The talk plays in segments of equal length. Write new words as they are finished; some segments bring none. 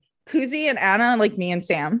Koozie and Anna, like me and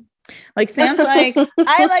Sam. Like Sam's like,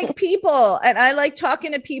 I like people and I like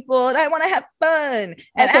talking to people and I want to have fun.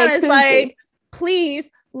 And Okay, Anna's Koozie. like, please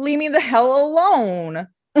leave me the hell alone.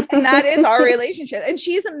 And that is our relationship. And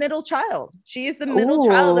she's a middle child. She is the middle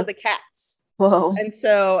child of the cats. Whoa.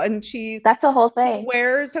 And she's that's a whole thing.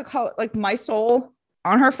 Wears her like my soul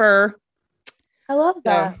on her fur. I love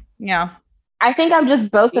that. So, yeah. I think I'm just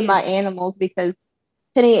both of my animals because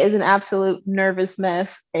Penny is an absolute nervous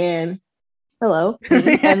mess and hello.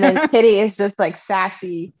 And then Kitty is just like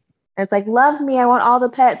sassy. And it's like, love me. I want all the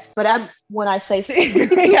pets. But when I say so.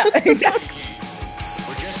 Yeah, exactly.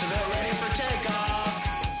 We're just about ready for takeoff.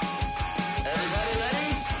 Everybody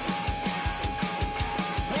ready?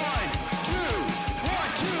 1, 2,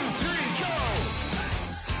 1, 2, 3, go.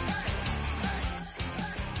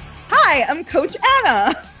 Hi, I'm Coach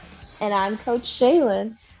Anna. And I'm Coach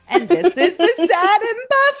Shaylin. And this is the Sad and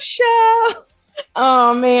Buff Show.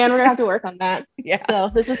 Oh, man. We're going to have to work on that. Yeah. So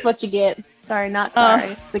this is what you get. Sorry, not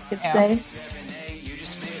sorry. The kids say. 7, 8, you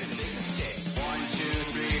just made a big mistake. 1, 2,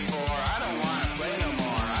 3, 4. I don't want to play no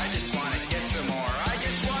more. I just want to get some more. I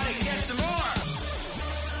just want to get some more.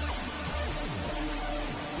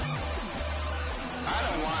 I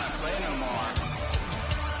don't want to play no more.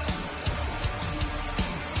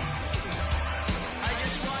 I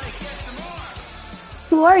just want to get some more.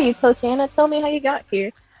 Who are you, Coach Anna? Tell me how you got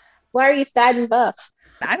here. Why are you sad and buff?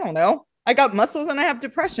 I don't know. I got muscles and I have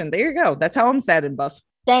depression. There you go. That's how I'm sad and buff.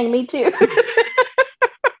 Dang, me too.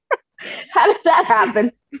 How did that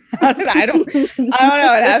happen? I don't know.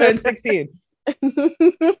 It happened at 16.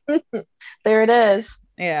 There it is.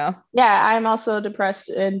 Yeah. Yeah, I'm also depressed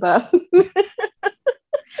and buff.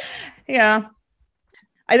 Yeah.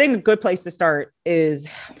 I think a good place to start is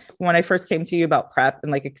when I first came to you about prep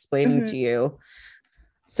and like explaining to you.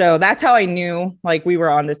 So that's how I knew like we were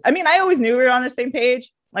on this. I mean, I always knew we were on the same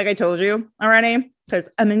page. Like I told you already, because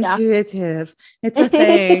I'm intuitive. It's a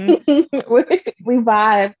thing. we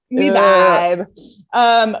vibe. We vibe.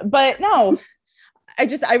 But no,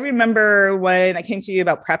 I remember when I came to you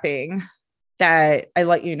about prepping that I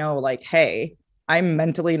let you know, like, hey, I'm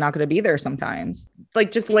mentally not going to be there sometimes.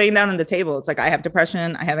 Like just laying down on the table. It's like, I have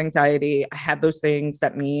depression. I have anxiety. I have those things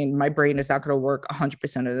that mean my brain is not going to work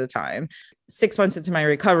 100% of the time. 6 months into my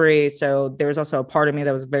recovery. So there was also a part of me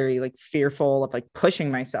that was very like fearful of like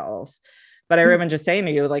pushing myself. But I remember just saying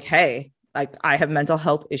to you like, hey, like I have mental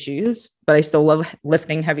health issues, but I still love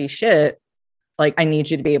lifting heavy shit. Like, I need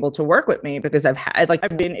you to be able to work with me because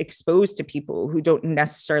I've been exposed to people who don't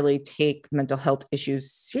necessarily take mental health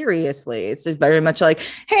issues seriously. It's very much like,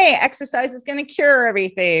 hey, exercise is going to cure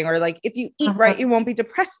everything. Or like, if you eat right, you won't be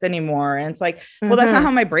depressed anymore. And it's like, well, that's not how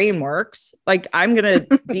my brain works. Like, I'm going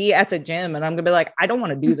to be at the gym and I'm going to be like, I don't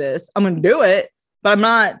want to do this. I'm going to do it, but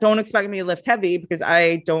don't expect me to lift heavy because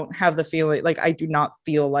I don't have the feeling, like, I do not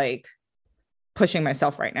feel like pushing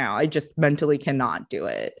myself right now. I just mentally cannot do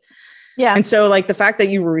it. Yeah. And so like the fact that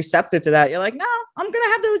you were receptive to that, you're like, no, I'm going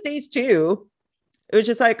to have those days too. It was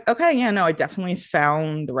just like, okay, yeah, no, I definitely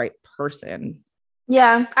found the right person.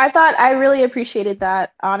 Yeah. I really appreciated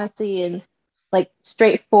that, honestly, and like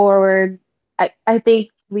straightforward. I think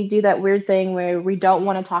we do that weird thing where we don't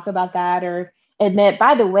want to talk about that or admit,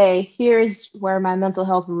 by the way, here's where my mental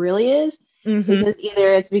health really is. Because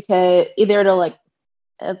either it'll like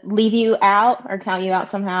leave you out or count you out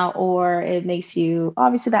somehow, or it makes you,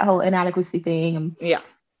 obviously that whole inadequacy thing. Yeah.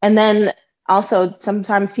 And then also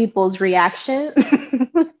sometimes people's reaction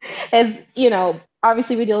is,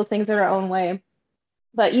 obviously we deal with things in our own way,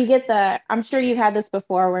 but you get I'm sure you've had this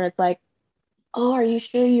before where it's like, oh, are you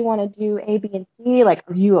sure you want to do A, B, and C? Like,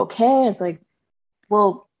 are you okay? It's like,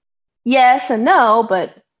 well, yes and no,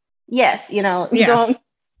 but yes,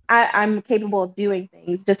 I'm capable of doing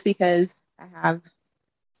things just because I have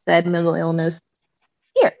said mental illness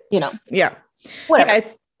here, Yeah. Whatever.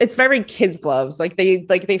 Yeah, it's very kids gloves. Like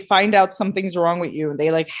they find out something's wrong with you and they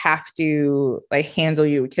like have to like handle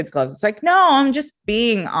you with kids gloves. It's like, no, I'm just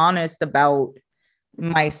being honest about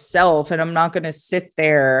myself and I'm not going to sit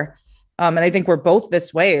there. And I think we're both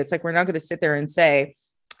this way. It's like, we're not going to sit there and say,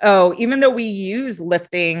 oh, even though we use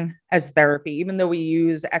lifting as therapy, even though we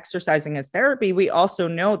use exercising as therapy, we also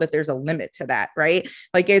know that there's a limit to that, right?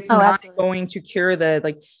 Like it's not going to cure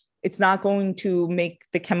it's not going to make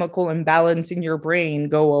the chemical imbalance in your brain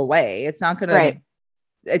go away. It's not going to,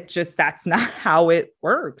 that's not how it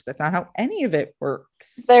works. That's not how any of it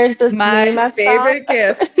works. There's this my favorite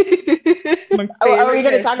gift. Are we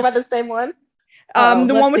going to talk about the same one?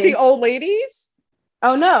 The one with the old ladies?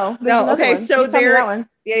 Oh no. No. Okay. So there.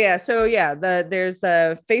 Yeah. So yeah, there's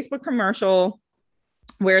the Facebook commercial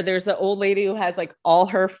where there's an old lady who has like all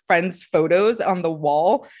her friends' photos on the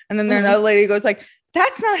wall. And then there's another lady who goes like,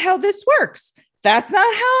 that's not how this works. That's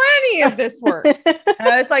not how any of this works. And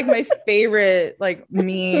that's like my favorite like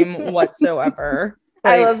meme whatsoever.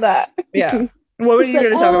 Like, I love that. Yeah. What were you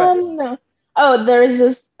going to talk about? No. Oh, there is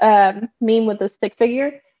this meme with a stick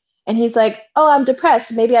figure. And he's like, oh, I'm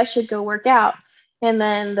depressed. Maybe I should go work out. And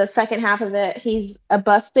then the second half of it, he's a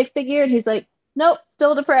buff stick figure. And he's like, nope,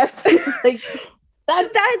 still depressed. Like,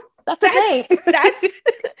 that's a thing. That's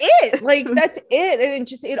it. Like, that's it. And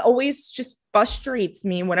it always just frustrates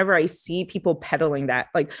me whenever I see people peddling that,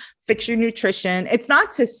 like, fix your nutrition. It's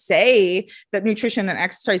not to say that nutrition and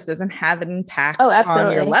exercise doesn't have an impact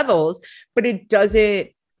on your levels, but it doesn't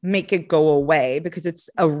make it go away because it's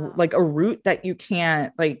a root that you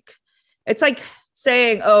can't, like, it's like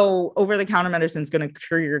saying, oh, over-the-counter medicine is going to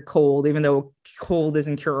cure your cold, even though cold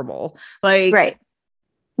isn't curable. Like, right.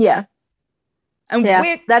 Yeah. And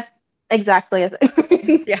that's exactly it.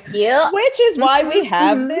 Yeah. Which is why we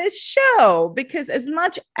have this show, because as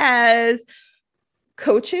much as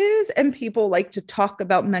coaches and people like to talk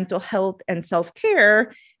about mental health and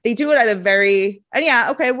self-care, they do it at a very,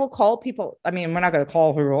 and we'll call people. I mean, we're not going to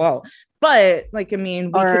call people out, but like, I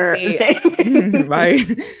mean, we could be, right.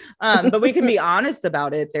 But we can be honest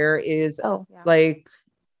about it. There is like,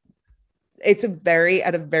 it's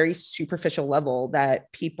at a very superficial level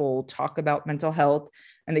that people talk about mental health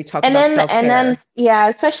and they talk about self-care. And then,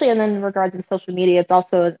 especially in regards to social media, it's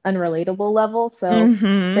also an unrelatable level. So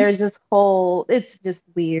there's this whole, it's just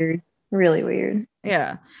weird, really weird.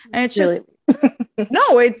 Yeah. And it's really just,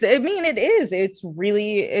 no, it is. It's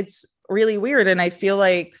really weird. And I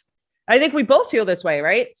think we both feel this way,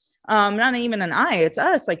 right? Not even it's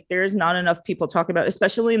us. Like, there's not enough people talking about,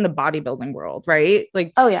 especially in the bodybuilding world, right?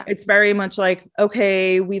 Like, it's very much like,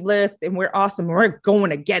 okay, we lift and we're awesome. We're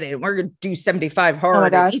going to get it. We're going to do 75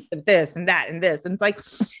 hard and eat this and that and this. And it's like,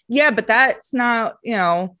 yeah, but that's not,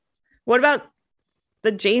 what about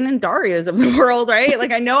the Jane and Darias of the world, right?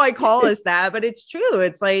 Like, I know I call us that, but it's true.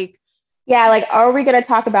 It's like, yeah, like, are we going to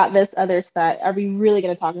talk about this other stuff? Are we really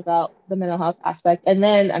going to talk about the mental health aspect? And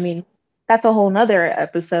then, I mean, that's a whole nother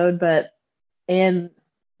episode, but in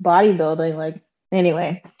bodybuilding, like,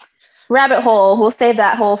 anyway, rabbit hole, we'll save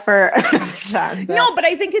that hole for another time. No, but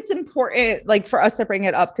I think it's important, like, for us to bring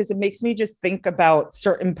it up because it makes me just think about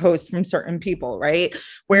certain posts from certain people, right?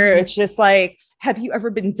 Where it's just like, have you ever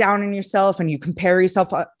been down on yourself and you compare yourself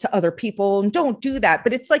to other people? And don't do that.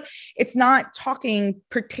 But it's like, it's not talking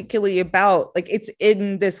particularly about, like, it's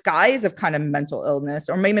in this guise of kind of mental illness,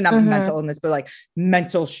 or maybe not mental illness, but like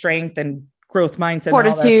mental strength and growth mindset,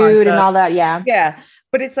 fortitude and all that. Yeah. Yeah.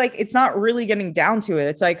 But it's like, it's not really getting down to it.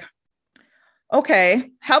 It's like, okay,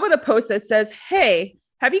 how about a post that says, hey,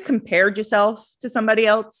 have you compared yourself to somebody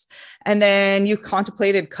else? And then you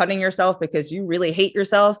contemplated cutting yourself because you really hate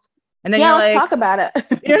yourself. And then let's talk about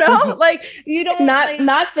it. Like, you don't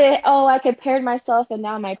not that, oh, I compared myself and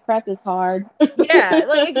now my prep is hard. Yeah,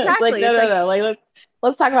 like, exactly. Like, no. Like,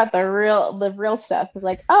 let's talk about the real stuff.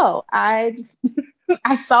 Like, oh, I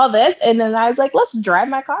saw this and then I was like, let's drive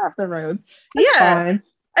my car off the road. That's fine.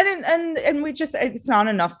 And we just, it's not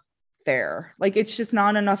enough there. Like, it's just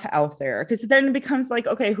not enough out there, because then it becomes like,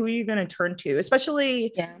 okay, who are you going to turn to?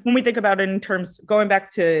 Especially when we think about it in terms, going back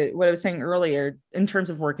to what I was saying earlier, in terms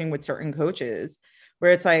of working with certain coaches,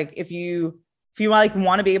 where it's like, if you like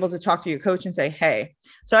want to be able to talk to your coach and say, hey,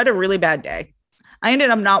 so I had a really bad day. I ended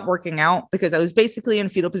up not working out because I was basically in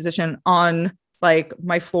fetal position on like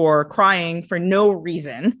my floor crying for no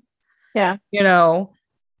reason. Yeah.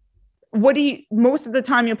 Most of the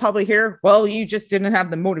time you'll probably hear, well, you just didn't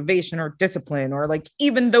have the motivation or discipline, or like,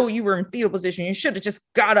 even though you were in fetal position, you should have just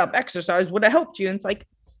got up, exercise would have helped you. And it's like,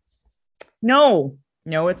 no,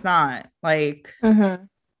 it's not. Like,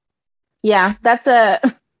 yeah, that's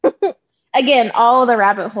again, all the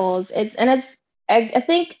rabbit holes. I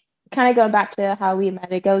think, kind of going back to how we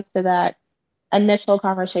met, it goes to that initial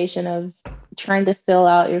conversation of trying to fill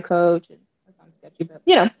out your coach. That sounds sketchy, but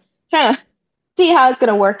trying to see how it's going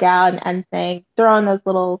to work out, and saying, throwing those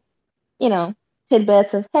little,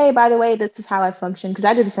 tidbits of, hey, by the way, this is how I function. Because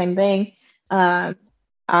I did the same thing.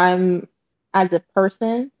 I'm, as a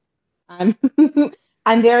person, I'm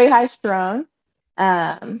I'm very high strung.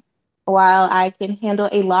 While I can handle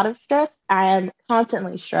a lot of stress, I am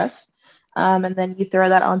constantly stressed. And then you throw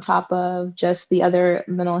that on top of just the other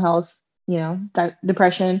mental health,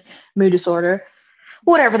 depression, mood disorder,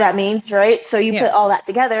 whatever that means, right? So you put all that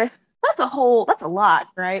together. That's a lot,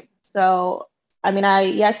 right? So, I mean,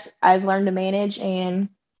 I've learned to manage, and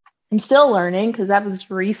I'm still learning, because that was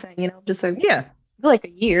recent, just like a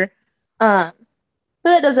year. But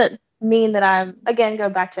that doesn't mean that I'm, again, go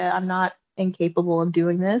back to I'm not incapable of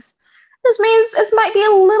doing this. This means it might be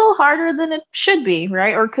a little harder than it should be,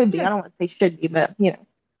 right? Or could be. I don't want to say should be, but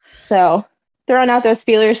So throwing out those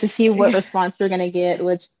feelers to see what response you're going to get,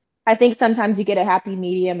 which I think sometimes you get a happy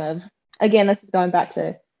medium of, again, this is going back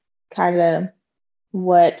to kind of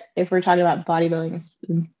what, if we're talking about bodybuilding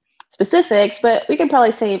specifics, but we can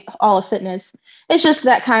probably say all of fitness. It's just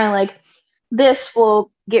that kind of like, this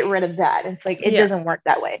will get rid of that. It's like, it doesn't work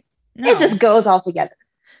that way. No. It just goes all together.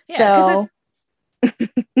 Yeah. So,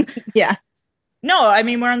 yeah. No, I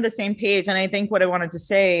mean, we're on the same page. And I think what I wanted to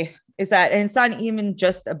say is that, and it's not even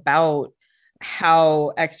just about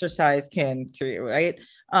how exercise can cure you, right?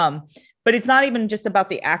 But it's not even just about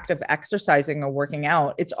the act of exercising or working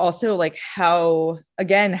out. It's also like how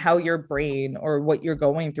your brain or what you're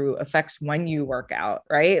going through affects when you work out,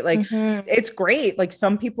 right? Like it's great. Like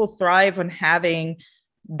some people thrive on having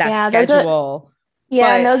that schedule.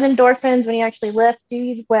 And those endorphins when you actually lift,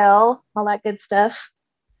 do well, all that good stuff.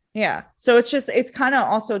 Yeah. So it's kind of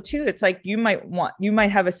also too, it's like you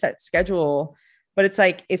might have a set schedule, but it's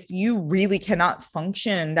like, if you really cannot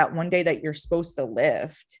function that one day that you're supposed to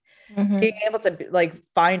lift, being able to like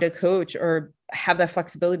find a coach or have that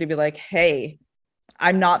flexibility to be like, hey,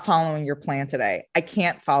 I'm not following your plan today. I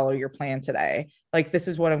can't follow your plan today. Like, this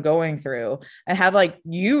is what I'm going through, and have like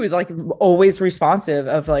you like always responsive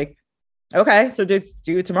of like, okay, so do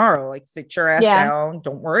it tomorrow. Like, sit your ass down.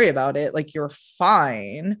 Don't worry about it. Like, you're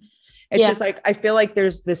fine. It's just like, I feel like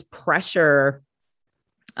there's this pressure,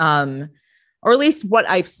 or at least what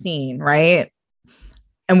I've seen. Right.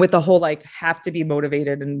 And with the whole, like, have to be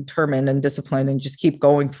motivated and determined and disciplined and just keep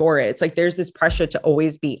going for it. It's like, there's this pressure to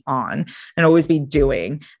always be on and always be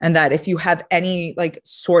doing. And that if you have any like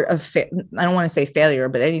sort of, I don't want to say failure,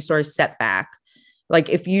 but any sort of setback, like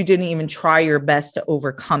if you didn't even try your best to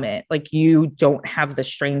overcome it, like you don't have the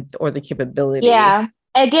strength or the capability. Yeah.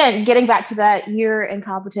 Again, getting back to that, you're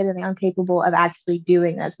incompetent and incapable of actually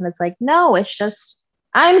doing this. And it's like, no, it's just,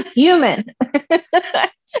 I'm human.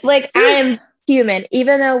 Like, I'm human.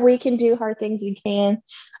 Even though we can do hard things, we can.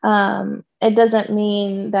 It doesn't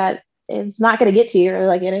mean that it's not going to get to you, or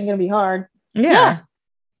like it ain't going to be hard. Yeah.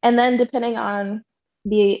 And then depending on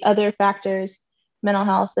the other factors, mental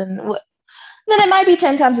health and then it might be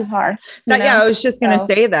 10 times as hard. I was just going to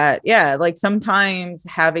say that. Yeah. Like sometimes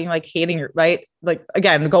having like hating, right? Like,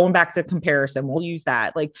 again, going back to comparison, we'll use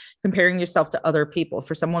that, like comparing yourself to other people.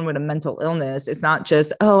 For someone with a mental illness, it's not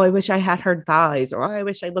just, oh, I wish I had her thighs, or I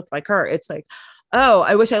wish I looked like her. It's like, oh,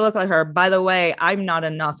 I wish I looked like her. By the way, I'm not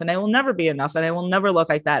enough, and I will never be enough, and I will never look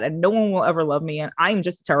like that, and no one will ever love me, and I'm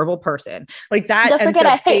just a terrible person. Like that. Don't forget,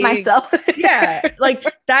 I hate myself. Yeah, like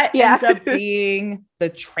that ends up being the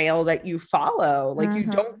trail that you follow. Like you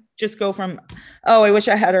don't just go from, oh, I wish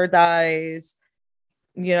I had her thighs,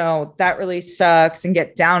 that really sucks, and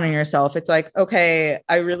get down on yourself. It's like, okay,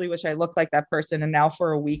 I really wish I looked like that person. And now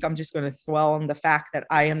for a week, I'm just going to dwell on the fact that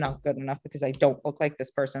I am not good enough because I don't look like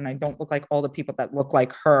this person. I don't look like all the people that look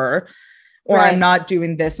like her, or I'm not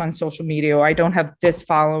doing this on social media, or I don't have this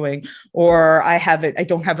following, or I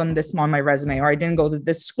don't have this on my resume, or I didn't go to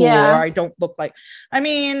this school, or I don't look like, and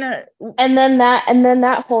then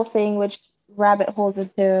that whole thing, which rabbit holes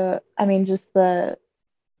into, just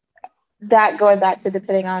that going back to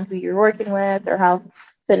depending on who you're working with or how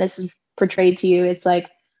fitness is portrayed to you, it's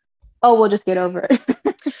like, oh, we'll just get over it.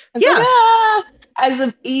 Like,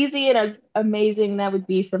 as easy and as amazing that would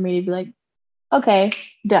be for me to be like, okay,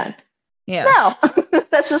 done. Yeah. No,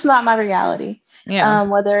 that's just not my reality. Yeah.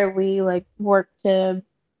 Whether we like work to,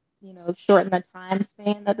 shorten the time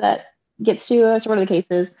span that gets to us, or whatever the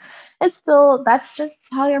case is, that's just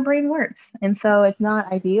how your brain works. And so it's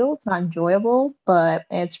not ideal, it's not enjoyable, but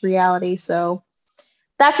it's reality. So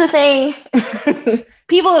that's the thing.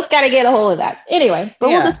 People just got to get a hold of that. Anyway, but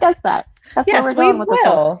we'll discuss that. That's where we're going with this.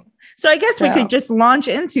 So I guess we could just launch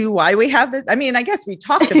into why we have this. I guess we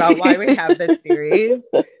talked about why we have this series.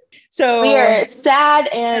 So we are sad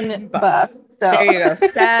and buff. So there you go.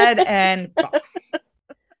 Sad and buff.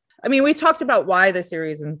 We talked about why the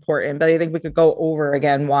series is important, but I think we could go over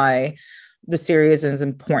again why the series is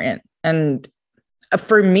important. And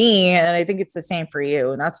for me, and I think it's the same for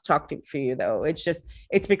you, not to talk for you though,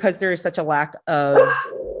 it's because there is such a lack of,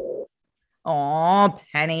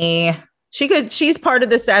 Penny. She's part of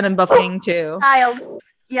the sad and buffing too. Child.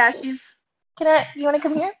 Yeah, you want to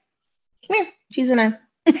come here? Come here. She's in a.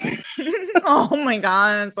 Oh my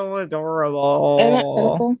God, it's so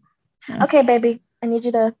adorable. Okay, baby, I need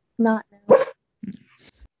you to not know.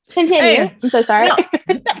 Continue. Hey, I'm so sorry. No,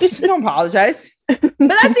 don't apologize. But that's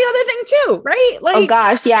the other thing too, right? Like, oh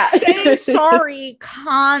gosh, yeah. Saying sorry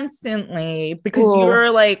constantly because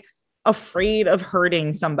you're like afraid of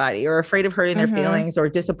hurting somebody or afraid of hurting their Mm-hmm. feelings or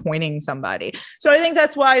disappointing somebody. So I think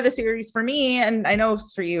that's why the series for me, and I know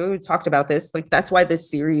for you, we talked about this, like that's why this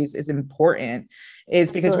series is important,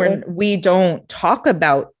 is because when we don't talk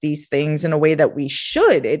about these things in a way that we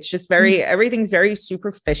should, it's just very, everything's very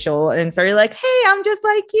superficial, and it's very like, hey, I'm just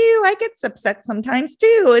like you, I get upset sometimes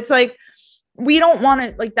too. It's like, we don't want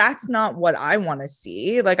to, like, that's not what I want to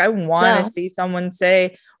see. Like, I want to see someone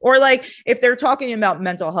say, or like, if they're talking about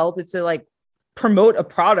mental health, it's to like promote a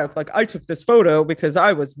product. Like, I took this photo because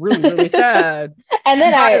I was really, really sad. And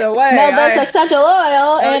then by the way, smelled this essential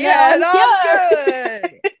oil and and I'm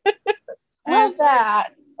good. Love that.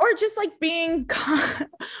 Or just like being,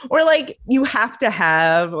 or like you have to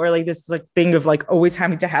have, or like this like thing of like always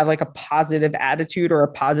having to have like a positive attitude or a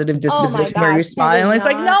positive disposition where you smile. It's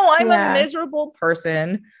like, no, I'm a miserable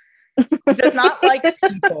person who does not like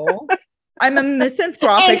people. I'm a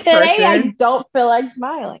misanthropic person. I don't feel like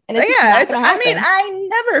smiling. And it's I mean, I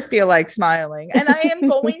never feel like smiling, and I am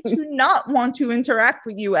going to not want to interact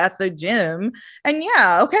with you at the gym. And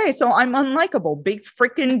okay, so I'm unlikable. Big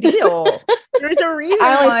freaking deal. There's a reason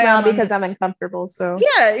I only smile because I'm uncomfortable. So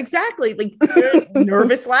exactly. Like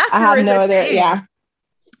nervous laughter. I have no other. Yeah.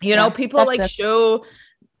 You know, people like show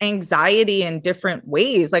anxiety in different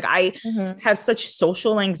ways. Like I have such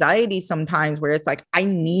social anxiety sometimes where it's like, I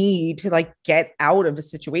need to like get out of a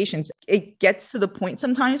situation. It gets to the point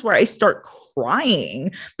sometimes where I start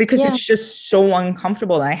crying because it's just so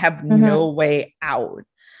uncomfortable and I have no way out.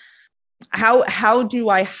 How do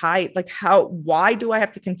I hide? Like why do I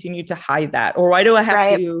have to continue to hide that? Or why do I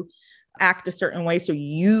have to act a certain way so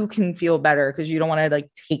you can feel better? Because you don't want to like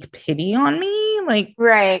take pity on me. Like,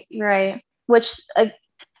 right. Which,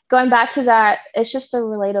 going back to that, it's just a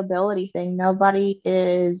relatability thing.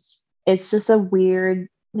 It's just a weird,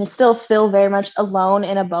 you still feel very much alone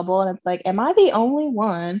in a bubble. And it's like, am I the only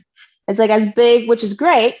one? It's like as big, which is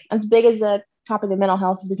great, as big as the topic of mental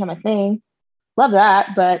health has become a thing. Love that.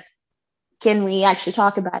 But can we actually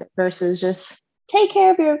talk about it versus just take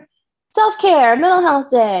care of your self-care, mental health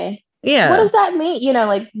day? Yeah. What does that mean? You know,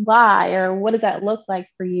 like why, or what does that look like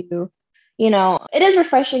for you? You know, it is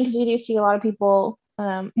refreshing because you do see a lot of people,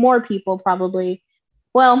 more people probably.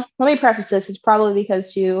 Well, let me preface this. It's probably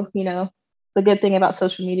because you know, the good thing about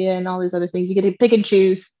social media and all these other things, you get to pick and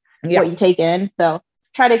choose what you take in. So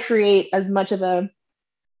try to create as much of a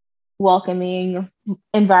welcoming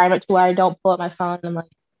environment to where I don't pull up my phone and I'm like,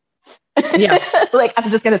 like, I'm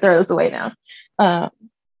just going to throw this away now.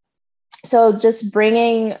 So just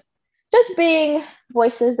being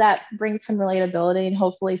voices that bring some relatability, and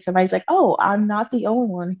hopefully somebody's like, oh, I'm not the only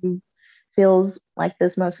one who feels like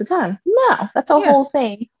this most of the time. No, that's a whole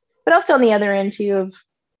thing. But also on the other end too, of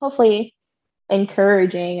hopefully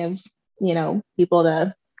encouraging of, you know, people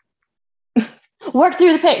to work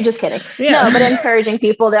through the pain. Just kidding. No, but encouraging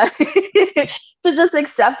people to to just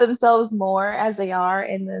accept themselves more as they are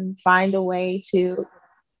and then find a way to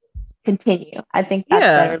continue. I think that's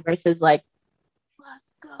better versus like,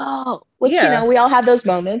 let's go. Which, you know, we all have those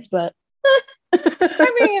moments, but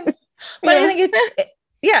I mean, but I think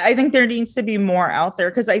I think there needs to be more out there,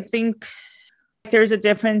 because I think there's a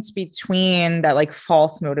difference between that like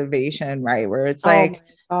false motivation, right? Where it's like,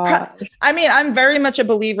 I mean, I'm very much a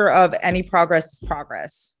believer of any progress is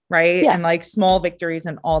progress, right? And like small victories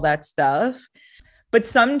and all that stuff. But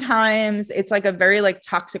sometimes it's like a very like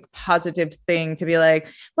toxic positive thing to be like,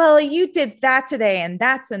 well, you did that today and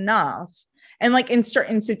that's enough. And like in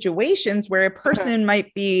certain situations where a person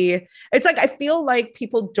might be, it's like, I feel like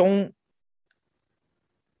people don't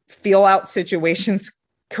feel out situations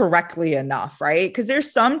correctly enough, right? Because there's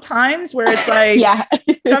some times where it's like,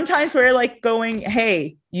 sometimes we're like going,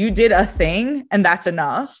 hey, you did a thing and that's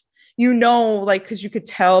enough. You know, like, because you could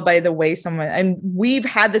tell by the way someone, and we've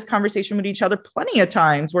had this conversation with each other plenty of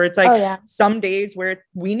times where it's like some days where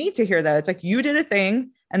we need to hear that. It's like, you did a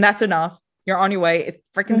thing and that's enough. You're on your way. It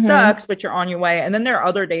freaking sucks, but you're on your way. And then there are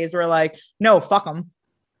other days where like, no, fuck them.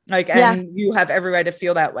 Like, and you have every right to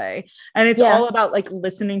feel that way. And it's all about like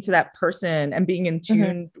listening to that person and being in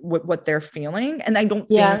tune with what they're feeling. And I don't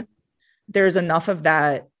think there's enough of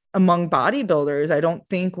that among bodybuilders. I don't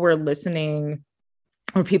think we're listening,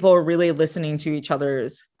 or people are really listening to each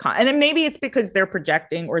other's and then maybe it's because they're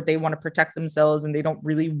projecting or they want to protect themselves and they don't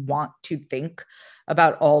really want to think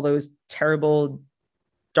about all those terrible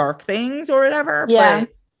dark things or whatever. But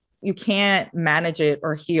you can't manage it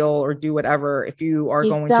or heal or do whatever if you are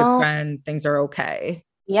going to pretend things are okay.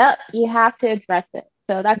 Yep, you have to address it.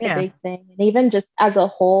 So that's a big thing. And even just as a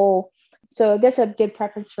whole, so I guess a good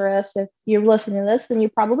preference for us, if you're listening to this, then you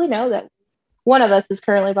probably know that one of us is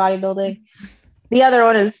currently bodybuilding. The other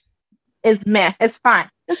one is meh. It's fine.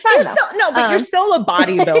 It's fine You're though. still no, but you're still a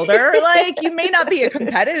bodybuilder. Like you may not be a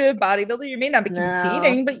competitive bodybuilder, you may not be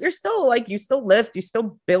competing, but you're still like you still lift, you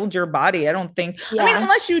still build your body. I don't think. I mean,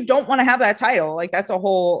 unless you don't want to have that title, like that's a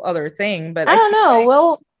whole other thing. But I don't know.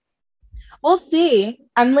 like, We'll see.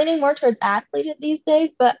 I'm leaning more towards athlete these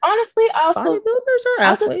days, but honestly, bodybuilders are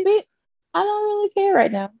athletes. I don't really care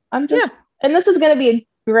right now. I'm just, and this is gonna be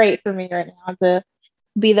great for me right now to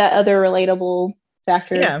be that other relatable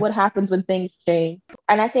factor. Yeah. What happens when things change?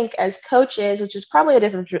 And I think as coaches, which is probably a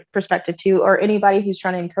different perspective too, or anybody who's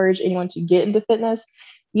trying to encourage anyone to get into fitness,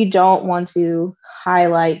 you don't want to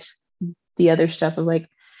highlight the other stuff of like,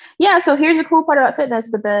 yeah, so here's a cool part about fitness,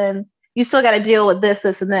 but then you still got to deal with this,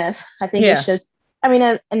 this, and this. I think it's just, I mean,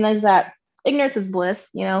 and there's that ignorance is bliss,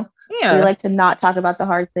 you know? Yeah. We like to not talk about the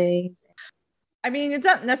hard things. I mean, it's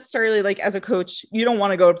not necessarily like as a coach, you don't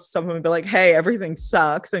want to go up to someone and be like, hey, everything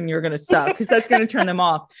sucks and you're going to suck because that's going to turn them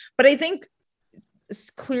off. But I think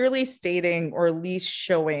clearly stating or at least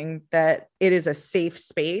showing that it is a safe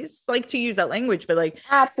space, like to use that language, but like,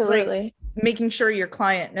 absolutely like making sure your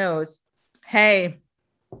client knows, hey,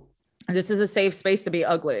 this is a safe space to be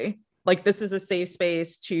ugly. Like this is a safe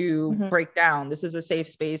space to break down. This is a safe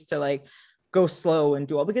space to like go slow and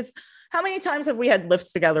do all, because how many times have we had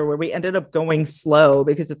lifts together where we ended up going slow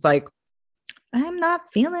because it's like, I'm not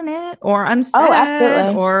feeling it, or I'm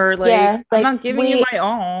sad, or like, I'm not giving you my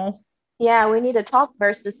all. Yeah, we need to talk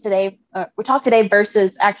versus today. We talk today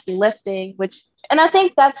versus actually lifting, and I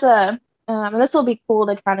think that's and this will be cool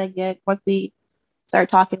to kind of get once we start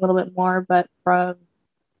talking a little bit more, but from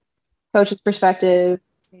coach's perspective,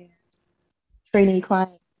 and trainee,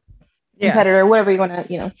 client, competitor, whatever you want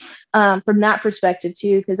to, from that perspective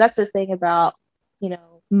too, because that's the thing about,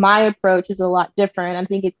 my approach is a lot different. I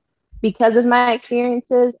think it's because of my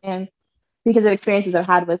experiences and because of experiences I've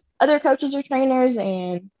had with other coaches or trainers,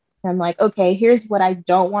 and I'm like, okay, here's what I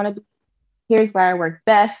don't want to do. Here's where I work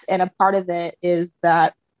best. And a part of it is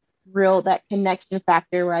that connection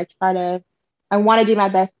factor where I want to do my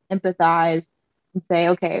best to empathize and say,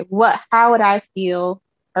 okay, how would I feel,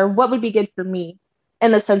 or what would be good for me,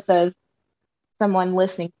 in the sense of someone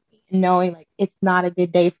listening to me and knowing like it's not a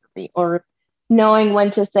good day for me, or knowing when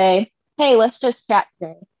to say, hey, let's just chat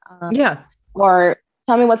today. Or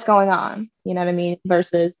tell me what's going on. You know what I mean?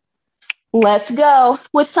 Versus let's go,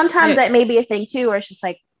 which sometimes that may be a thing too, where it's just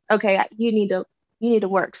like, okay, you need to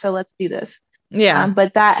work, so let's do this.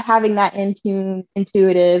 But that having that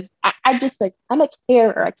intuitive, I just like, I'm a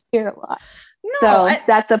carer. I care a lot.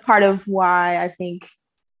 That's a part of why I think,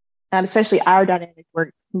 especially our dynamic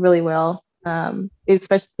worked really well.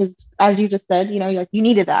 Especially because, as you just said, you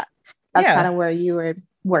needed that. That's kind of where you would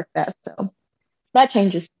work best. So that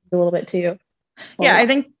changes a little bit too. I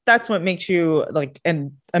think that's what makes you like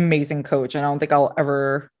an amazing coach. And I don't think I'll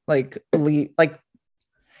ever like leave. Like,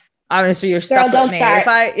 obviously you're stuck with me. Start.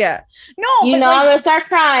 I'm gonna start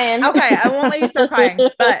crying. Okay, I won't let you start crying.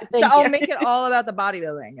 But so I'll make it all about the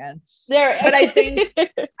bodybuilding again. But I think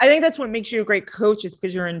that's what makes you a great coach, is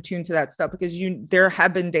because you're in tune to that stuff. Because there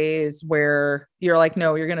have been days where you're like,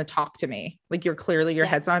 no, you're gonna talk to me. Like you're clearly your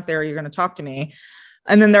head's not there. You're gonna talk to me.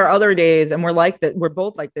 And then there are other days, and we're like that. We're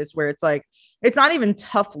both like this, where it's like, it's not even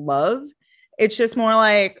tough love. It's just more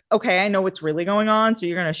like, okay, I know what's really going on, so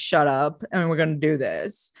you're gonna shut up and we're gonna do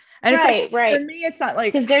this. And it's like, for me, it's not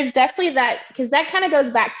like, because there's definitely that, because that kind of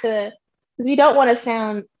goes back to, because we don't want to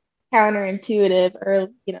sound counterintuitive, or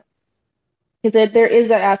because there is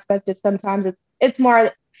that aspect of sometimes it's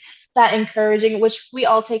more that encouraging, which we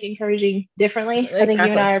all take encouraging differently. Exactly. I think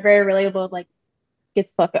you and I are very relatable. Like, get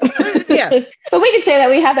the fuck up. But we can say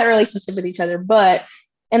that we have that relationship with each other, but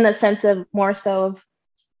in the sense of more so of,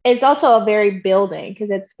 it's also a very building,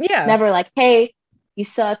 because it's never like, hey, you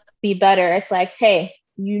suck, be better. It's like, hey,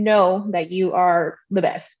 that you are the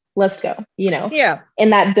best, let's go, in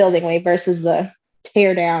that building way, versus the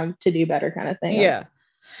tear down to do better kind of thing. And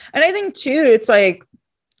I think too, it's like,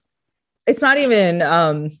 it's not even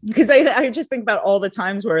because I just think about all the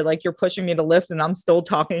times where like you're pushing me to lift and I'm still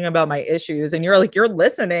talking about my issues, and you're like, you're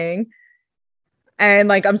listening, and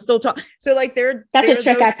like I'm still talking. So like that's a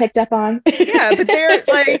trick I picked up on. But they're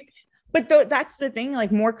like, that's the thing,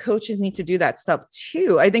 like more coaches need to do that stuff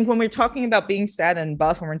too. I think when we're talking about being sad and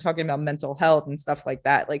buff, and we're talking about mental health and stuff like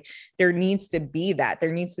that, like there needs to be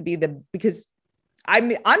because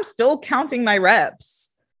I'm still counting my reps.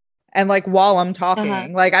 And like, while I'm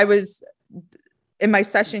talking, like I was in my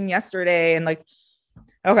session yesterday, and like,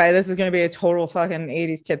 okay, this is going to be a total fucking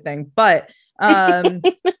 80s kid thing. But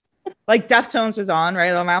like like Deftones was on right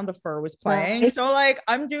around the fur was playing. Right. So like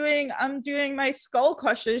I'm doing my skull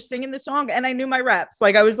crushers, singing the song, and I knew my reps.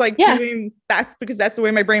 Like I was like Yeah. doing that because that's the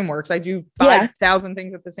way my brain works. I do Yeah. 5,000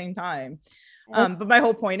 things at the same time. Yep. But my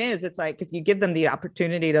whole point is, it's like if you give them the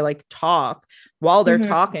opportunity to like talk while they're Mhm.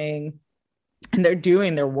 talking and they're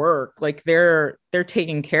doing their work, like they're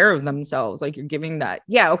taking care of themselves. Like you're giving that.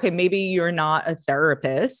 Yeah, okay, maybe you're not a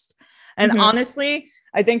therapist. And Mhm. honestly,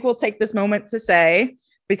 I think we'll take this moment to say,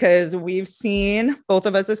 because we've seen both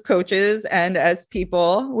of us as coaches and as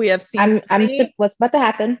people, we have seen what's about to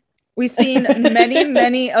happen. we've seen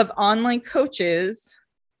many of online coaches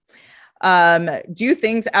do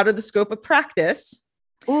things out of the scope of practice.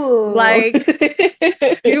 Ooh. Like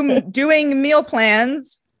doing meal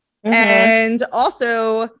plans and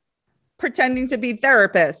also pretending to be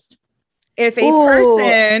therapist. If a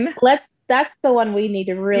person, that's the one we need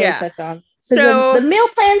to really touch on. So the meal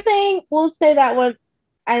plan thing, we'll say that one.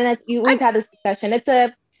 And we've had this discussion.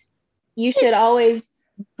 You should always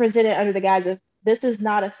present it under the guise of, this is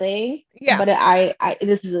not a thing. Yeah. But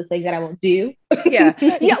this is a thing that I will do. Yeah.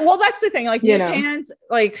 Well, that's the thing. Like, You meal know. plans,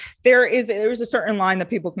 like there's a certain line that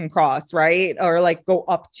people can cross, right? Or like go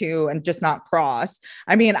up to and just not cross.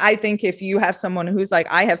 I mean, I think if you have someone who's like,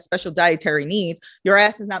 I have special dietary needs, your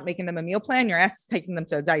ass is not making them a meal plan. Your ass is taking them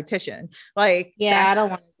to a dietitian. Like, Yeah, I don't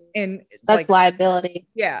want to. And that's like liability.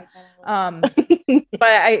 Yeah. But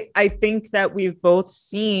I think that we've both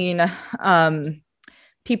seen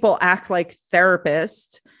people act like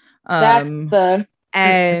therapists and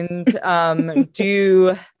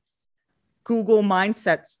do Google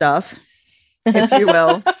mindset stuff, if you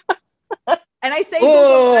will. And I say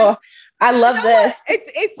Google, I love this.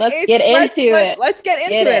 Let's get into it. Let's get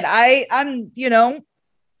into it. I'm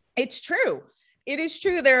it's true. It is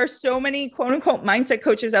true. There are so many quote unquote mindset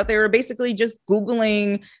coaches out there who are basically just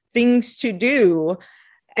Googling things to do.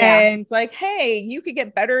 Yeah. And it's like, hey, you could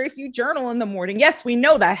get better if you journal in the morning. Yes, we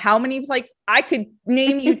know that. How many, like, I could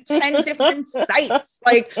name you 10 different sites.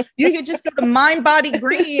 Like, you could just go to Mind Body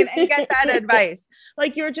Green and get that advice.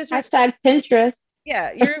 Like, you're just hashtag Pinterest.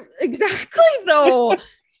 Yeah, you're exactly though.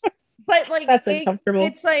 But like, that's uncomfortable.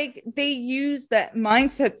 It's like they use that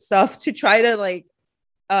mindset stuff to try to like,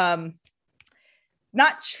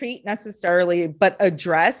 not treat necessarily, but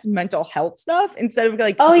address mental health stuff instead of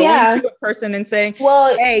like going to a person and saying,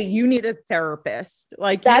 well, hey, you need a therapist.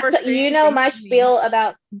 Like that's, my spiel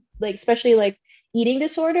about like, especially like eating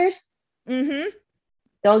disorders. Mm-hmm.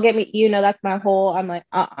 Don't get me, that's my whole, I'm like,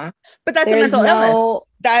 But that's a mental illness.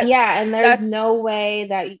 And there's no way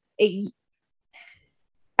that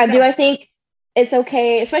I think it's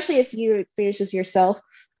okay, especially if you experience this yourself.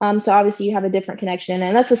 So obviously you have a different connection,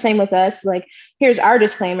 and that's the same with us. Like, here's our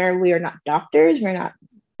disclaimer. We are not doctors. We're not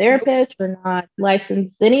therapists. We're not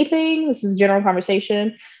licensed anything. This is general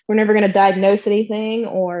conversation. We're never going to diagnose anything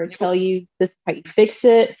or tell you this is how you fix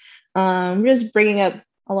it. We're just bringing up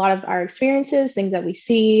a lot of our experiences, things that we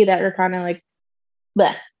see that are kind of like,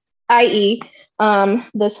 bleh. i.e.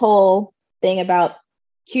 This whole thing about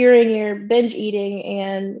curing your binge eating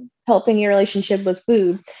and helping your relationship with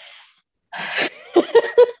food.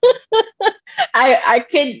 I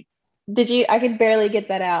could barely get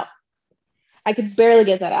that out. I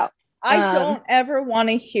don't ever want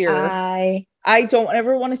to hear. I don't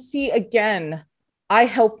ever want to see again. I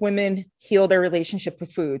help women heal their relationship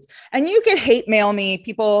with foods. And you could hate mail me,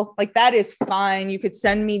 people, like that is fine. You could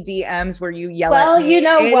send me DMs where you yell at me. You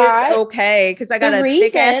know why? It's okay, because I got a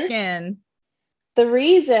thick ass skin. The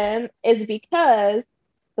reason is because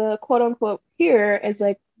the quote unquote cure is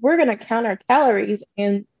like, we're going to count our calories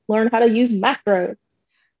and learn how to use macros.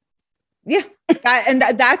 Yeah.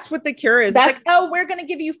 That's what the cure is. It's like, oh, we're going to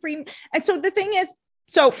give you free. And so the thing is,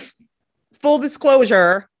 full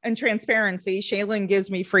disclosure and transparency, Shaylin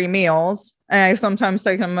gives me free meals. And I sometimes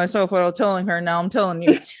take them myself without telling her. Now I'm telling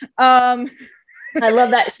you. I love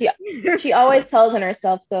that. She always tells on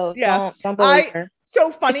herself. So don't believe her.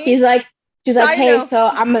 So funny. She's like, hey, so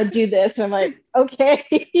I'm going to do this. And I'm like, okay.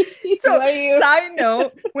 So side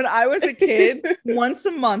note, when I was a kid, once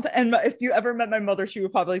a month, and if you ever met my mother, she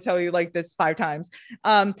would probably tell you like this 5 times.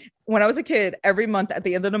 When I was a kid, every month at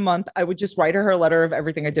the end of the month, I would just write her a letter of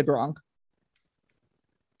everything I did wrong.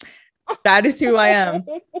 That is who I am.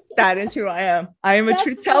 That is who I am. I am a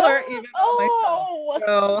truth teller, even myself.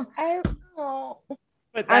 So, I know.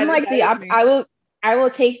 I'm like I will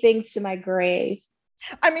take things to my grave.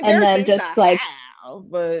 I mean, and then just like,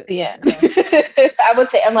 but yeah, I would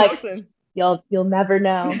say, I'm like, you'll never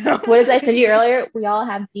know. What did I send you earlier? We all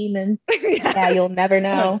have demons. Yeah, you'll never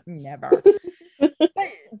know. Never.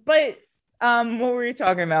 but what were you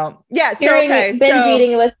talking about? Yeah, so binge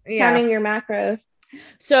eating with counting your macros.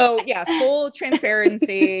 So yeah, full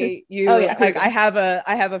transparency. Oh, yeah. Like I have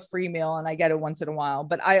a free meal and I get it once in a while,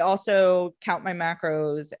 but I also count my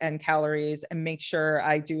macros and calories and make sure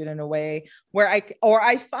I do it in a way where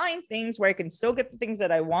I find things where I can still get the things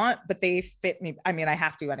that I want, but they fit me. I mean, I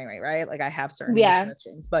have to anyway, right? Like I have certain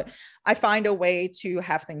restrictions, but I find a way to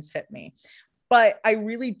have things fit me. But I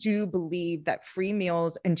really do believe that free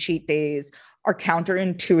meals and cheat days are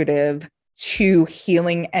counterintuitive to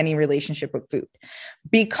healing any relationship with food,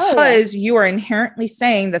 because you are inherently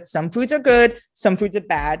saying that some foods are good, some foods are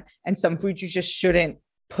bad, and some foods you just shouldn't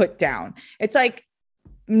put down. It's like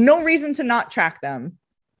no reason to not track them.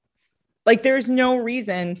 Like there's no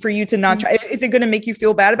reason for you to not try. Is it going to make you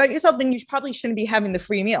feel bad about yourself? Then you probably shouldn't be having the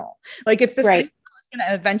free meal. Like if the free meal is going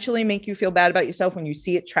to eventually make you feel bad about yourself when you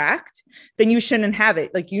see it tracked, then you shouldn't have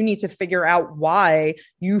it. Like you need to figure out why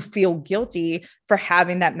you feel guilty for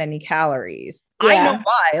having that many calories. I know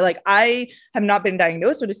why. Like I have not been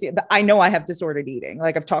diagnosed with this, but I know I have disordered eating.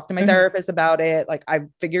 Like I've talked to my therapist about it. Like I've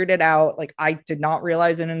figured it out. Like I did not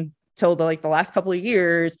realize it until the last couple of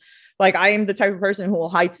years. Like I am the type of person who will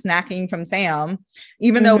hide snacking from Sam,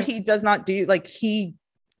 even though he does not do, like he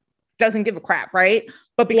doesn't give a crap, right?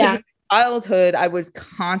 But because in childhood, I was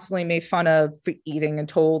constantly made fun of for eating and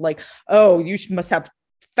told like, oh, you must have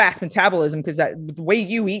fast metabolism because the way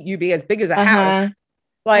you eat, you be as big as a house.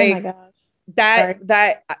 Like oh my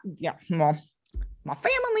gosh. Well, my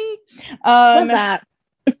family. Love that.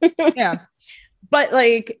 Yeah. But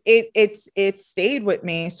like it stayed with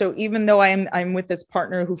me. So even though I'm with this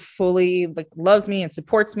partner who fully like loves me and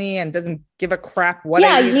supports me and doesn't give a crap what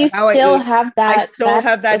I eat, you still have that. I still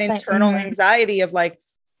have that internal anxiety of like,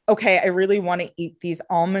 okay, I really want to eat these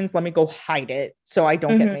almonds. Let me go hide it so I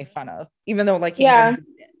don't get made fun of. Even though like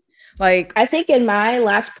like I think in my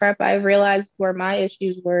last prep, I realized where my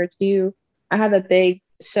issues were too. I have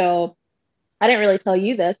so I didn't really tell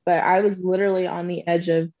you this, but I was literally on the edge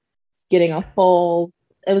of getting it was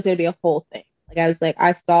going to be a whole thing. Like I was like,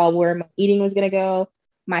 I saw where my eating was going to go.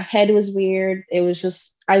 My head was weird. It was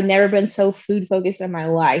just, I've never been so food focused in my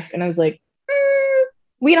life. And I was like,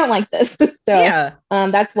 we don't like this. So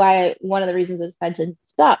that's why one of the reasons I decided to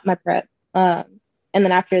stop my prep. And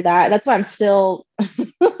then after that, that's why I'm still,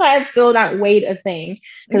 I've still not weighed a thing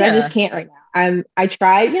because I just can't right now. I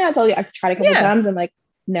tried, I told you I tried a couple of times. I'm like,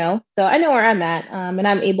 no. So I know where I'm at. And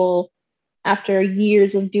I'm able, after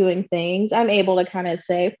years of doing things, I'm able to kind of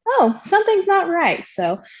say, oh, something's not right.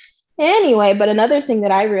 So anyway, but another thing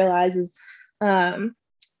that I realize is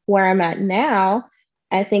where I'm at now,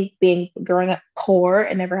 I think growing up poor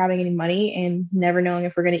and never having any money and never knowing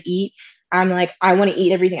if we're going to eat, I'm like, I want to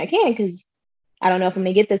eat everything I can because I don't know if I'm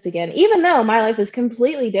going to get this again, even though my life is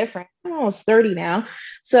completely different. I'm almost 30 now.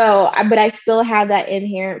 So, but I still have that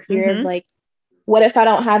inherent fear of like, what if I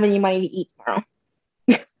don't have any money to eat tomorrow?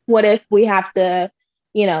 What if we have to,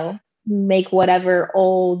 make whatever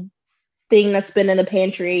old thing that's been in the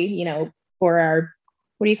pantry, for our,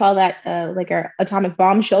 what do you call that? Like our atomic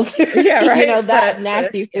bomb shelter. Yeah, right. That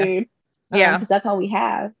nasty food. Yeah. Because that's all we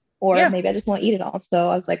have. Or maybe I just want to eat it all. So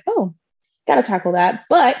I was like, oh, gotta tackle that.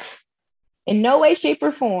 But in no way, shape,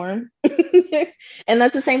 or form. And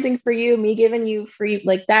that's the same thing for you, me giving you free,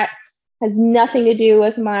 like that has nothing to do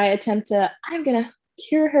with my attempt to, I'm going to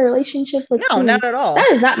cure her relationship with food. Not at all. That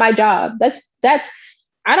is not my job. That's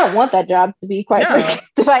I don't want that job to be quite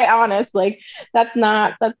honest. Like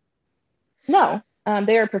no.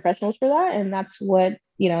 They are professionals for that, and that's what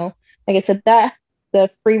like I said, that the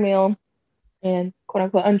free meal and quote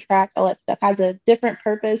unquote untracked, all that stuff has a different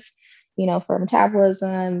purpose, for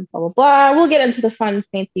metabolism, blah blah blah. We'll get into the fun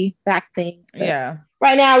fancy back things.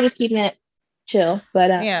 Right now we're just keeping it chill.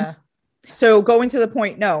 But so going to the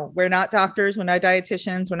point, no, we're not doctors, we're not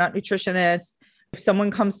dietitians, we're not nutritionists. If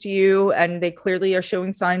someone comes to you and they clearly are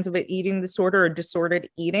showing signs of an eating disorder or disordered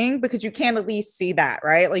eating, because you can at least see that,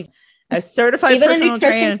 right? Like a certified even personal a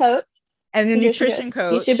nutrition trainer coach and a nutrition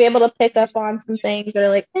coach, you should be able to pick up on some things that are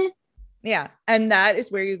like, yeah. And that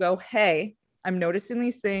is where you go, hey, I'm noticing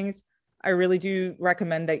these things. I really do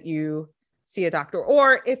recommend that you see a doctor.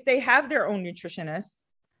 Or if they have their own nutritionist,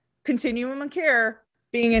 continuum of care,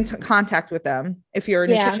 being in contact with them if you're a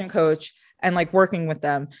nutrition coach and like working with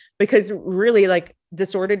them, because really like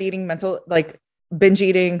disordered eating, mental, like binge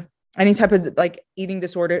eating, any type of like eating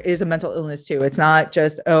disorder is a mental illness too. It's not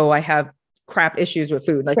just, oh, I have crap issues with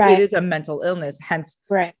food. Like it is a mental illness, hence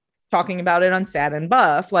talking about it on Sad and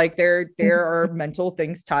Buff. Like there are mental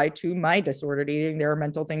things tied to my disordered eating. There are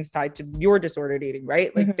mental things tied to your disordered eating,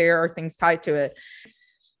 right? Like there are things tied to it.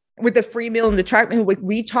 With the free meal and the track meal,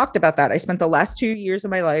 we talked about that. I spent the last 2 years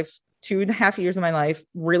of my life 2.5 years of my life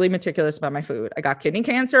really meticulous about my food. I got kidney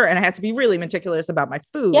cancer and I had to be really meticulous about my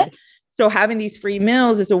food. Yep. So having these free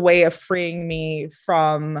meals is a way of freeing me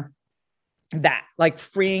from that, like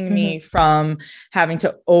freeing me from having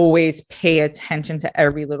to always pay attention to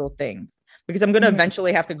every little thing, because I'm going to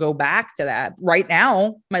eventually have to go back to that. Right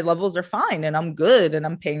now, my levels are fine and I'm good and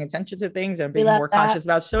I'm paying attention to things and I'm being more conscious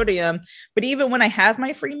about sodium. But even when I have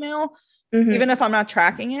my free meal, even if I'm not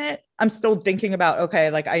tracking it, I'm still thinking about, okay,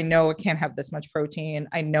 like I know I can't have this much protein.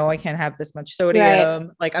 I know I can't have this much sodium. Right.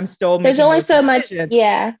 Like I'm still there's only so much.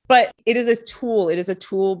 Yeah. But it is a tool. It is a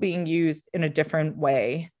tool being used in a different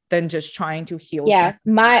way than just trying to heal. Yeah.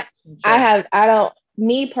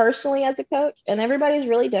 Me personally as a coach, and everybody's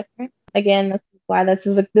really different. Again, this is why this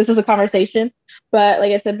is a conversation. But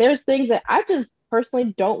like I said, there's things that I just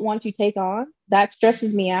personally don't want to take on. That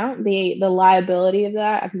stresses me out, the liability of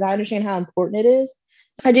that, because I understand how important it is.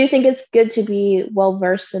 I do think it's good to be well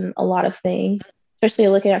versed in a lot of things, especially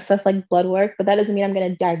looking at stuff like blood work, but that doesn't mean I'm going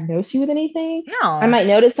to diagnose you with anything. No. I might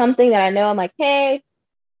notice something that I know, I'm like, hey,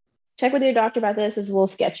 check with your doctor about this. It's a little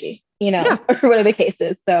sketchy, or whatever the case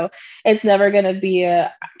is. So it's never going to be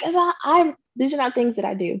because these are not things that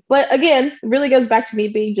I do. But again, it really goes back to me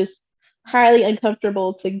being just highly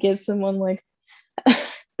uncomfortable to give someone like,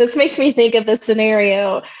 this makes me think of this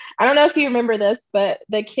scenario. I don't know if you remember this, but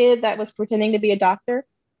the kid that was pretending to be a doctor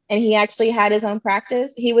and he actually had his own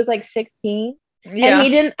practice, he was like 16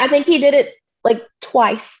 and I think he did it like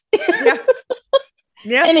twice.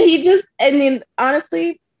 Yeah. And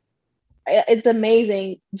honestly, it's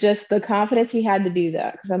amazing just the confidence he had to do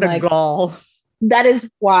that. Because I'm like, gall. That is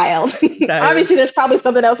wild. Obviously, there's probably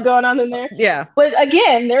something else going on in there. Yeah. But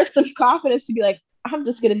again, there's some confidence to be like, I'm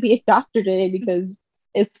just going to be a doctor today because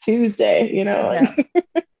it's Tuesday, Yeah.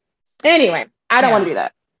 Anyway, I don't want to do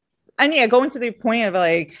that. And going to the point of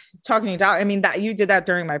like talking to your doctor. I mean, that you did that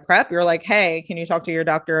during my prep. You're like, hey, can you talk to your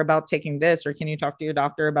doctor about taking this? Or can you talk to your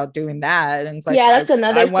doctor about doing that? And it's like, yeah, that's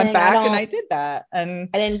another thing. I went back and I did that. And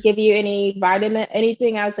I didn't give you any vitamin,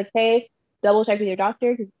 anything. I was like, hey, double check with your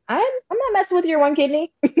doctor because I'm not messing with your one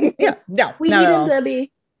kidney. Yeah, no. We need him to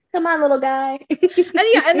be. Come on, little guy.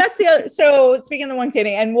 and that's the other. So speaking of the one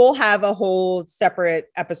kidney, and we'll have a whole separate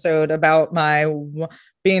episode about my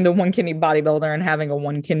being the one kidney bodybuilder and having a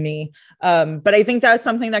one kidney. But I think that's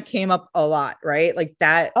something that came up a lot, right? Like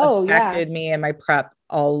that affected me in my prep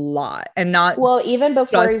a lot, and not even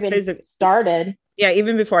before I even started. Yeah,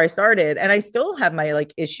 even before I started, and I still have my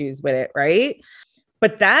like issues with it, right?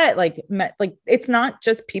 But that like it's not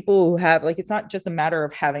just people who have like, it's not just a matter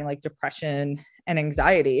of having like depression and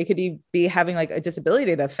anxiety. It could be having like a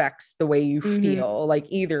disability that affects the way you feel. Like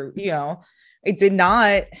either, it did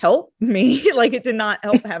not help me. Like it did not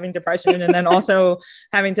help having depression. And then also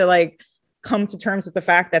having to like come to terms with the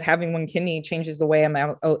fact that having one kidney changes the way I'm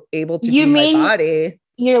able to do my body.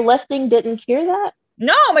 Your lifting didn't cure that?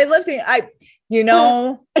 No, my lifting, I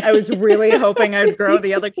was really hoping I'd grow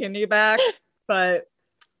the other kidney back, but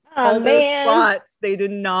those squats, they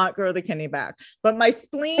did not grow the kidney back. But my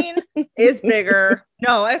spleen is bigger.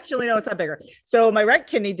 No, actually, no, it's not bigger. So my right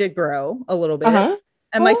kidney did grow a little bit.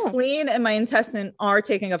 And my spleen and my intestine are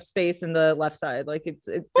taking up space in the left side. Like they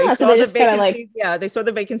saw the vacancy. They saw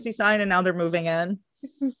the vacancy sign and now they're moving in.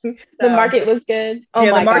 The market was good. Oh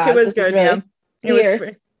yeah, my the market God, was good. Yeah.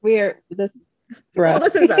 This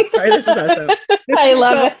is us, right? This is us. So I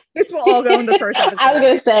love it. This will all go in the first episode. I was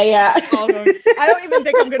going to say, yeah. I don't even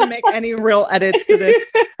think I'm going to make any real edits to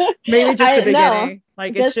this. Maybe just the beginning.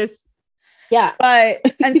 Like it's just. Yeah.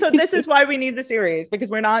 And so this is why we need the series, because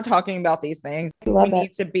we're not talking about these things. We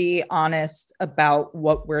need to be honest about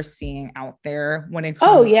what we're seeing out there when it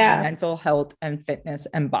comes to mental health and fitness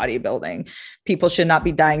and bodybuilding. People should not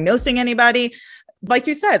be diagnosing anybody. Like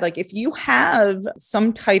you said, like if you have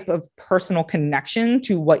some type of personal connection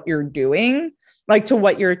to what you're doing, like to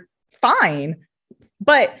what you're fine.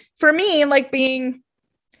 But for me, like being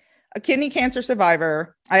a kidney cancer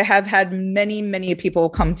survivor, I have had many, many people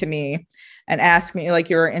come to me and ask me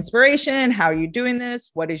like, your inspiration, how are you doing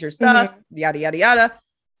this? What is your stuff? Yada, yada, yada.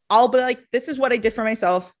 I'll be like, this is what I did for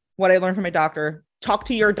myself. What I learned from my doctor. Talk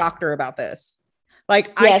to your doctor about this.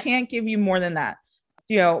 Like, I can't give you more than that.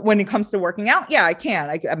 When it comes to working out, I can.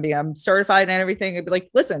 I mean, I'm certified and everything. I'd be like,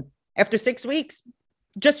 listen, after 6 weeks,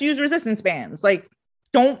 just use resistance bands. Like,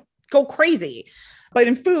 don't go crazy. But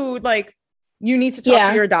in food, like, you need to talk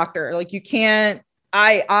to your doctor. Like, you can't.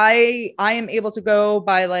 I am able to go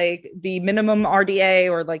by like the minimum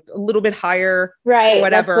RDA or like a little bit higher, right? Or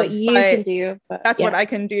whatever. That's what you can do. That's what I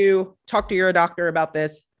can do. Talk to your doctor about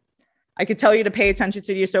this. I could tell you to pay attention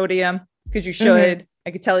to your sodium because you should. I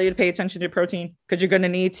could tell you to pay attention to protein because you're going to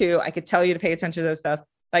need to. I could tell you to pay attention to those stuff.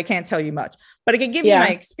 I can't tell you much, but I can give you my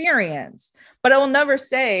experience. But I will never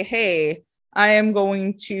say, hey, I am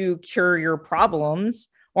going to cure your problems,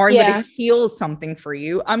 or I'm going to heal something for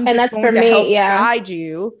you. I'm just going to help guide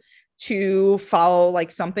you to follow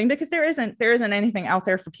like something, because there isn't anything out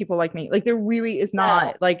there for people like me. Like there really is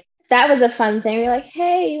not. Like that was a fun thing. You're like,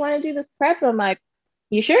 hey, you want to do this prep? I'm like,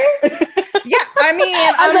 you sure? Yeah, I mean,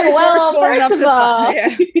 I'm resourceful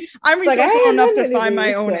enough to find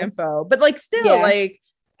my own info, but like still, like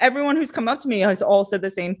everyone who's come up to me has all said the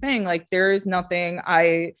same thing. Like there is nothing.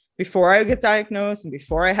 Before I get diagnosed and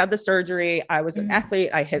before I had the surgery, I was an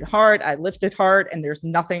athlete. I hit hard, I lifted hard, and there's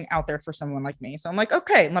nothing out there for someone like me. So I'm like,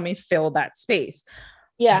 okay, let me fill that space.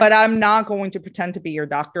 Yeah, but I'm not going to pretend to be your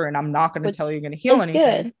doctor, and I'm not going to tell you you're going to heal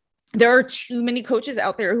anything. Good. There are too many coaches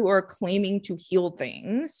out there who are claiming to heal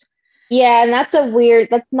things. Yeah, and that's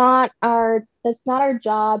not our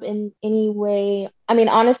job in any way. I mean,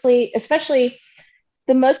 honestly, especially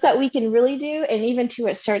the most that we can really do, and even to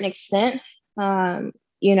a certain extent,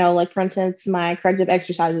 like for instance, my corrective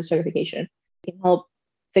exercises certification can help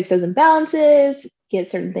fix those imbalances, get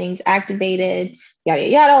certain things activated, yada,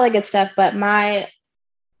 yada, all that good stuff. But my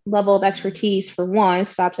level of expertise, for one,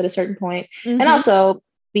 stops at a certain point. And also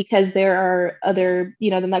because there are other, the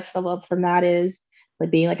next level up from that is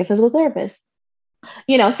like being like a physical therapist,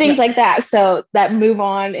 things like that. So that move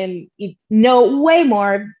on and way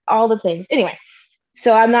more, all the things. Anyway,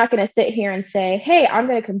 so I'm not going to sit here and say, hey, I'm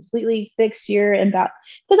going to completely fix your imbalance,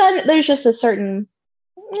 because there's just a certain,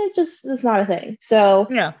 it's not a thing. So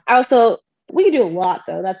we can do a lot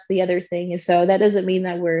though. That's the other thing. Is so that doesn't mean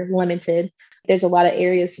that we're limited. There's a lot of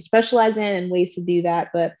areas to specialize in and ways to do that,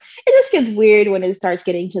 but it just gets weird when it starts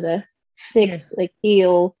getting to the fix, like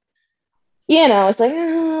heal. It's like,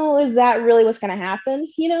 oh, is that really what's going to happen?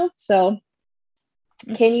 So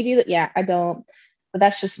can you do that? Yeah, I don't. But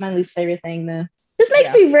that's just my least favorite thing. This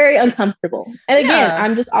makes me very uncomfortable. And again,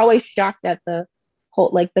 I'm just always shocked at the whole,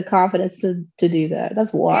 like the confidence to do that.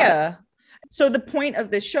 That's why. Yeah. So the point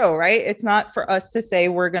of this show, right? It's not for us to say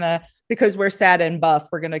because we're sad and buff,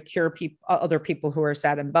 we're going to cure other people who are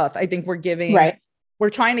sad and buff. I think we're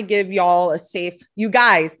trying to give y'all a safe, you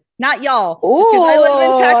guys, not y'all, just because I live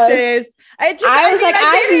in Texas. I've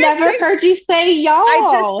never heard you say y'all. I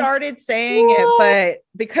just started saying it, but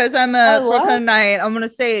because I'm a Brooklynite, I'm going to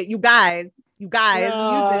say it. You guys use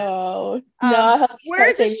it.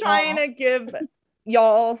 We're just trying to give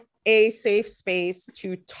y'all a safe space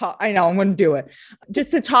to talk. I know I'm going to do it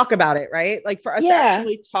just to talk about it, right? Like for us to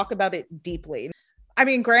actually talk about it deeply. I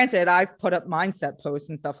mean, granted, I've put up mindset posts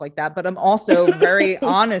and stuff like that, but I'm also very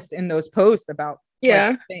honest in those posts about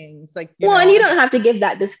things like, and you don't have to give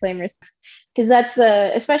that disclaimer, because that's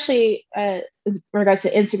especially in regards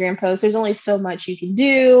to Instagram posts, there's only so much you can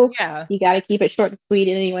do. You got to keep it short and sweet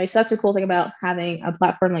anyway. So that's a cool thing about having a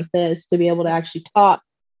platform like this, to be able to actually talk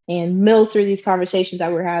and mill through these conversations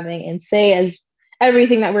that we're having and say as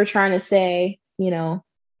everything that we're trying to say,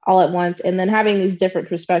 all at once, and then having these different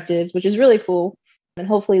perspectives, which is really cool. And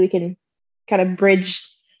hopefully we can kind of bridge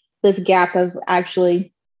this gap of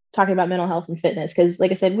actually talking about mental health and fitness. Because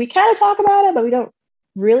like I said, we kind of talk about it, but we don't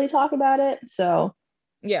really talk about it. So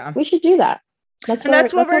we should do that. That's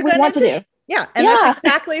what we want to do. Yeah. And that's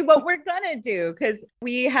exactly what we're going to do, because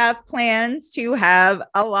we have plans to have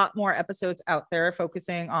a lot more episodes out there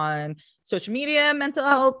focusing on social media, mental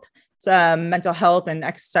health and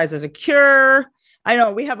exercise as a cure. I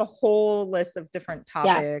know we have a whole list of different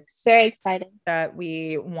topics. Very exciting that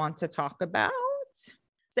we want to talk about.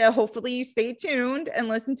 So hopefully you stay tuned and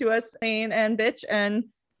listen to us and bitch and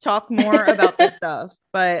talk more about this stuff.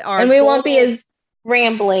 But we won't be as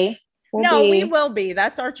rambly. We will be.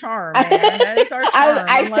 That's our charm, man. That is our charm.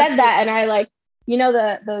 I said that, and I like,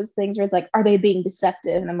 those things where it's like, are they being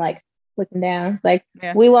deceptive? And I'm like looking down. It's like,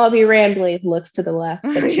 we won't be rambly. Looks to the left.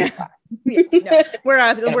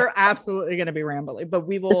 We're absolutely going to be rambly, but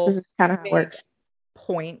we will. This is kind of how it works.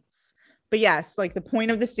 Points. But yes, like the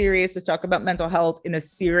point of the series is to talk about mental health in a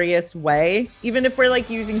serious way, even if we're like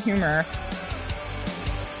using humor.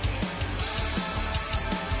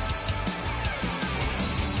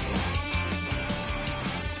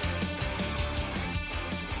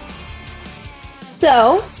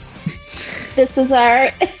 So this is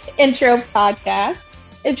our intro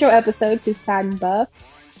episode to Sad and Buff.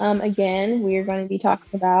 Again, we are going to be talking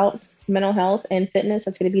about mental health and fitness.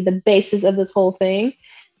 That's going to be the basis of this whole thing.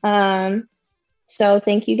 So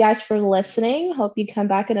thank you guys for listening. Hope you come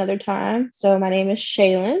back another time. So my name is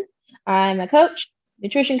Shaylin. I'm a coach,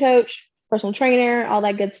 nutrition coach, personal trainer, all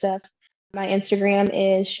that good stuff. My Instagram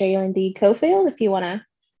is Shaylin D. Cofield. If you want to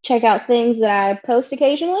check out things that I post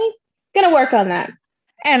occasionally, gonna work on that.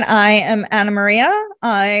 And I am Anna Maria.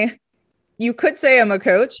 You could say I'm a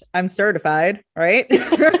coach. I'm certified, right?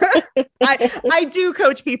 I do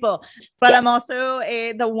coach people, but I'm also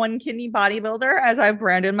the one kidney bodybuilder, as I've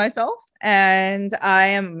branded myself. And I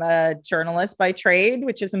am a journalist by trade,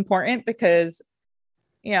 which is important because,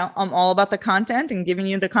 you know, I'm all about the content and giving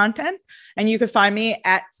you the content. And you can find me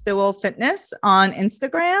at Stillwell Fitness on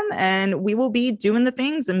Instagram, and we will be doing the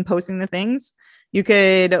things and posting the things. You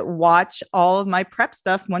could watch all of my prep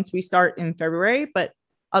stuff once we start in February, but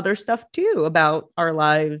other stuff too about our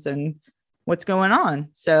lives and what's going on.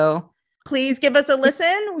 So please give us a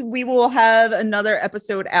listen. We will have another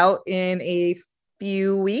episode out in a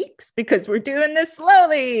few weeks because we're doing this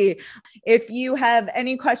slowly. If you have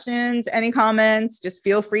any questions, any comments, just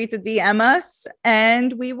feel free to DM us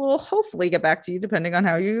and we will hopefully get back to you depending on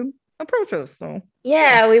how you approach us. So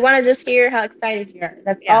Yeah, we want to just hear how excited you are.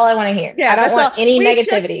 That's all I want to hear. Yeah, I don't want any we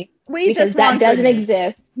negativity because that doesn't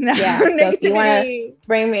exist. No, Yeah, so if you want to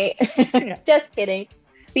bring me, just kidding.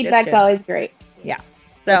 Feedback's always great. Yeah,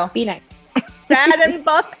 so be nice. Sad and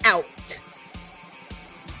Buff out.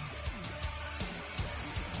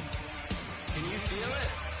 Can you feel it?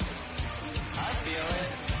 I feel it.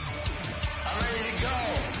 I'm ready to go.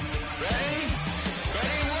 Ready?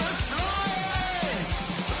 Ready, we're flying!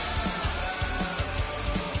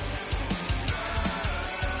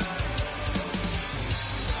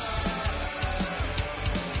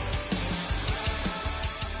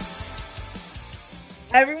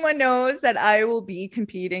 Everyone knows that I will be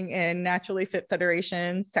competing in Naturally Fit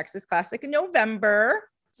Federation's Texas Classic in November.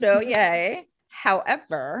 So yay.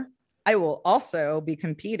 However, I will also be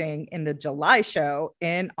competing in the July show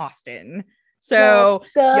in Austin. So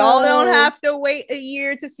y'all don't have to wait a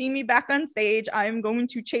year to see me back on stage. I'm going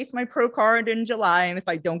to chase my pro card in July. And if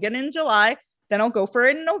I don't get in July, then I'll go for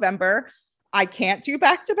it in November. I can't do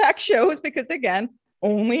back-to-back shows because again,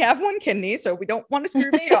 only have one kidney, so we don't want to screw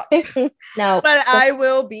me up. No, but I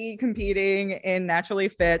will be competing in Naturally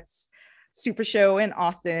Fit's Super Show in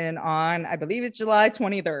Austin on, I believe it's July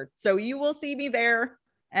 23rd. So you will see me there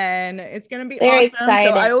and it's going to be very awesome. excited.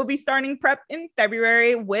 So I will be starting prep in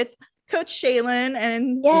February with Coach Shaylin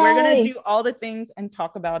and we're going to do all the things and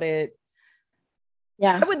talk about it.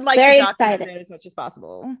 Yeah, I would like very to document excited. it as much as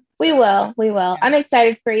possible. We will. Yeah. I'm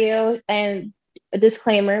excited for you. And a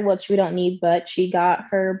disclaimer, which we don't need, but she got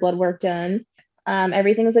her blood work done.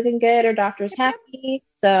 Everything's looking good. Her doctor's happy.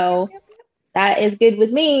 So that is good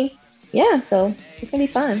with me. Yeah, so it's gonna be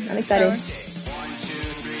fun. I'm excited.